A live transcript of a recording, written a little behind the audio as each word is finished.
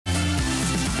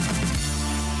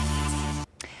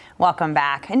Welcome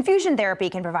back. Infusion therapy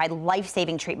can provide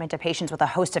life-saving treatment to patients with a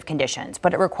host of conditions,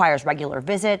 but it requires regular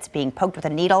visits, being poked with a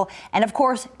needle, and of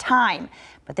course, time.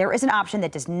 But there is an option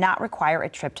that does not require a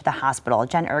trip to the hospital.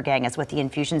 Jen Ergang is with the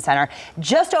Infusion Center.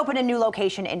 Just opened a new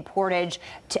location in Portage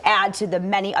to add to the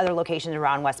many other locations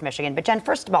around West Michigan. But Jen,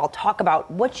 first of all, talk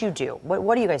about what you do.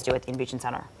 What do you guys do at the Infusion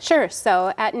Center? Sure.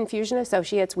 So at Infusion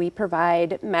Associates, we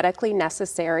provide medically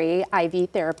necessary IV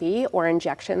therapy or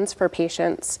injections for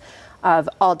patients of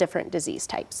all different disease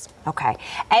types. Okay.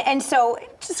 And so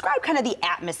describe kind of the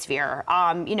atmosphere.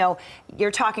 You know,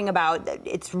 you're talking about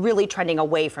it's really trending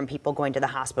away from people going to the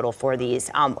hospital for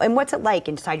these. And what's it like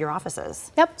inside your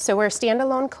offices? Yep. So we're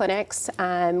standalone clinics.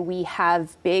 We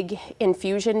have big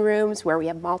infusion rooms where we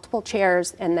have multiple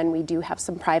chairs, and then we do have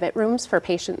some private rooms for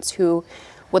patients who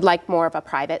would like more of a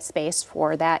private space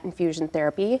for that infusion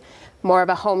therapy, more of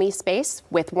a homey space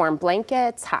with warm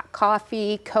blankets, hot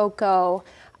coffee, cocoa,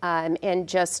 and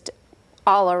just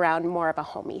all around more of a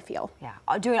homey feel. Yeah,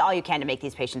 doing all you can to make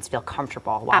these patients feel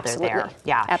comfortable while they're there.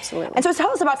 Yeah, absolutely. And so tell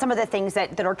us about some of the things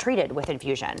that are treated with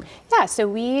infusion. Yeah, so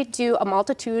we do a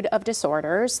multitude of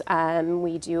disorders.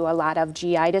 We do a lot of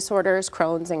GI disorders,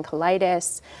 Crohn's and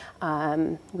colitis.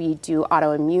 We do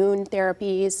autoimmune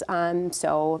therapies,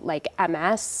 so like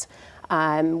MS.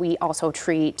 We also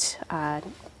treat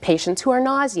patients who are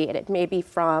nauseated, maybe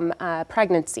from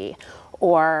pregnancy,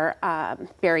 or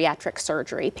bariatric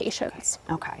surgery patients.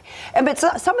 Okay. But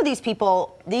some of these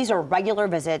people, these are regular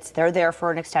visits. They're there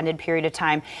for an extended period of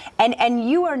time. And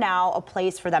you are now a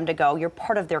place for them to go. You're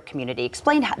part of their community.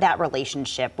 Explain that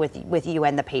relationship with you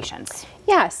and the patients.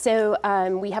 Yeah, so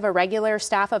we have a regular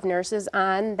staff of nurses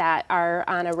on that are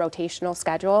on a rotational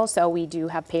schedule. So we do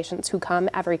have patients who come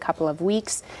every couple of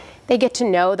weeks. They get to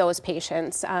know those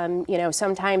patients. You know,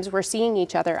 sometimes we're seeing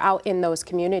each other out in those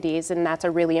communities, and that's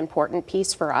a really important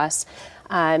piece for us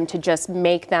to just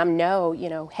make them know, you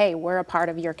know, hey, we're a part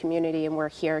of your community and we're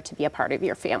here to be a part of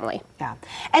your family. Yeah.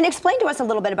 And explain to us a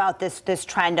little bit about this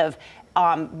trend of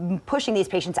pushing these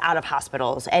patients out of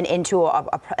hospitals and into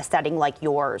a setting like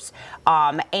yours,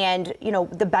 and you know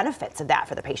the benefits of that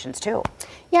for the patients too.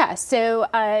 Yeah, so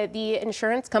the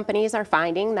insurance companies are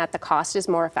finding that the cost is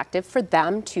more effective for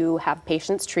them to have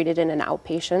patients treated in an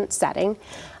outpatient setting.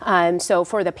 So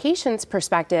for the patient's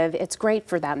perspective, it's great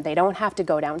for them. They don't have to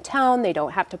go downtown. They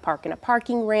don't have to park in a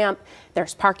parking ramp.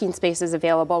 There's parking spaces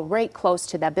available right close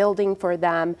to the building for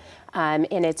them. And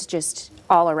it's just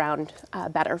all around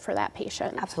better for that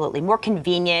patient. Absolutely. More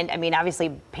convenient. I mean,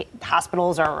 obviously,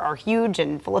 hospitals are huge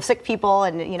and full of sick people,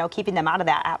 and, you know, keeping them out of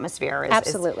that atmosphere is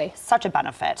such a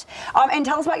benefit. And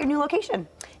tell us about your new location.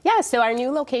 Yeah, so our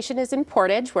new location is in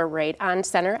Portage. We're right on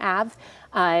Center Ave.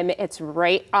 It's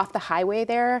right off the highway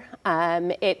there.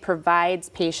 It provides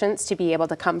patients to be able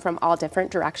to come from all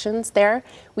different directions there.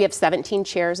 We have 17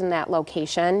 chairs in that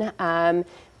location.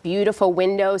 Beautiful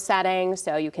window setting,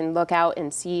 so you can look out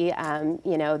and see,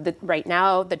 you know, right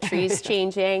now the trees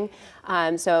changing.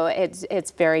 So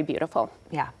it's very beautiful.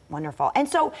 Yeah, wonderful. And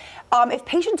so if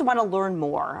patients want to learn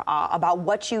more about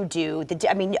what you do,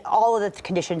 I mean, all of the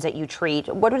conditions that you treat,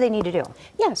 what do they need to do?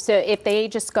 Yeah, so if they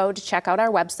just go to check out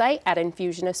our website at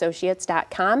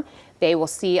infusionassociates.com, they will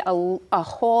see a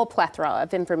whole plethora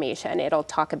of information. It'll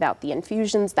talk about the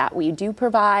infusions that we do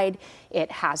provide.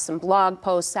 It has some blog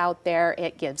posts out there.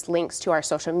 It gives links to our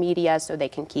social media so they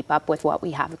can keep up with what we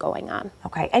have going on.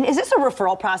 Okay, and is this a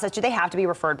referral process? Do they have to be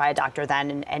referred by a doctor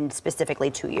then and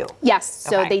specifically to you? Yes,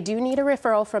 so they do need a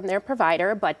referral from their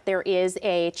provider, but there is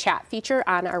a chat feature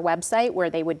on our website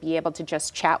where they would be able to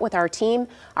just chat with our team.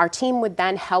 Our team would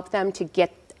then help them to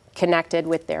get connected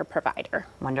with their provider.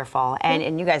 Wonderful.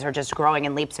 And you guys are just growing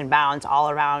in leaps and bounds all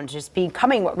around, just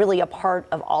becoming really a part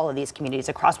of all of these communities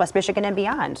across West Michigan and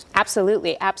beyond.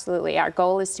 Absolutely, absolutely. Our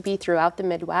goal is to be throughout the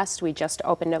Midwest. We just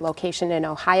opened a location in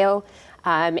Ohio.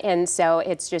 And so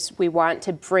it's just, we want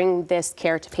to bring this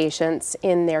care to patients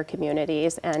in their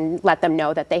communities and let them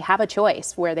know that they have a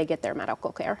choice where they get their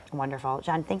medical care. Wonderful.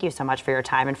 Jen, thank you so much for your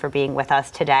time and for being with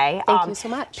us today. Thank you so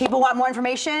much. People want more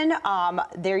information?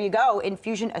 There you go,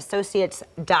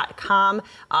 infusionassociates.com.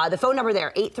 The phone number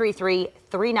there,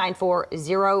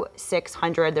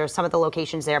 833-394-0600. There's some of the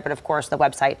locations there, but of course the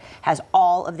website has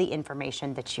all of the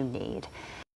information that you need.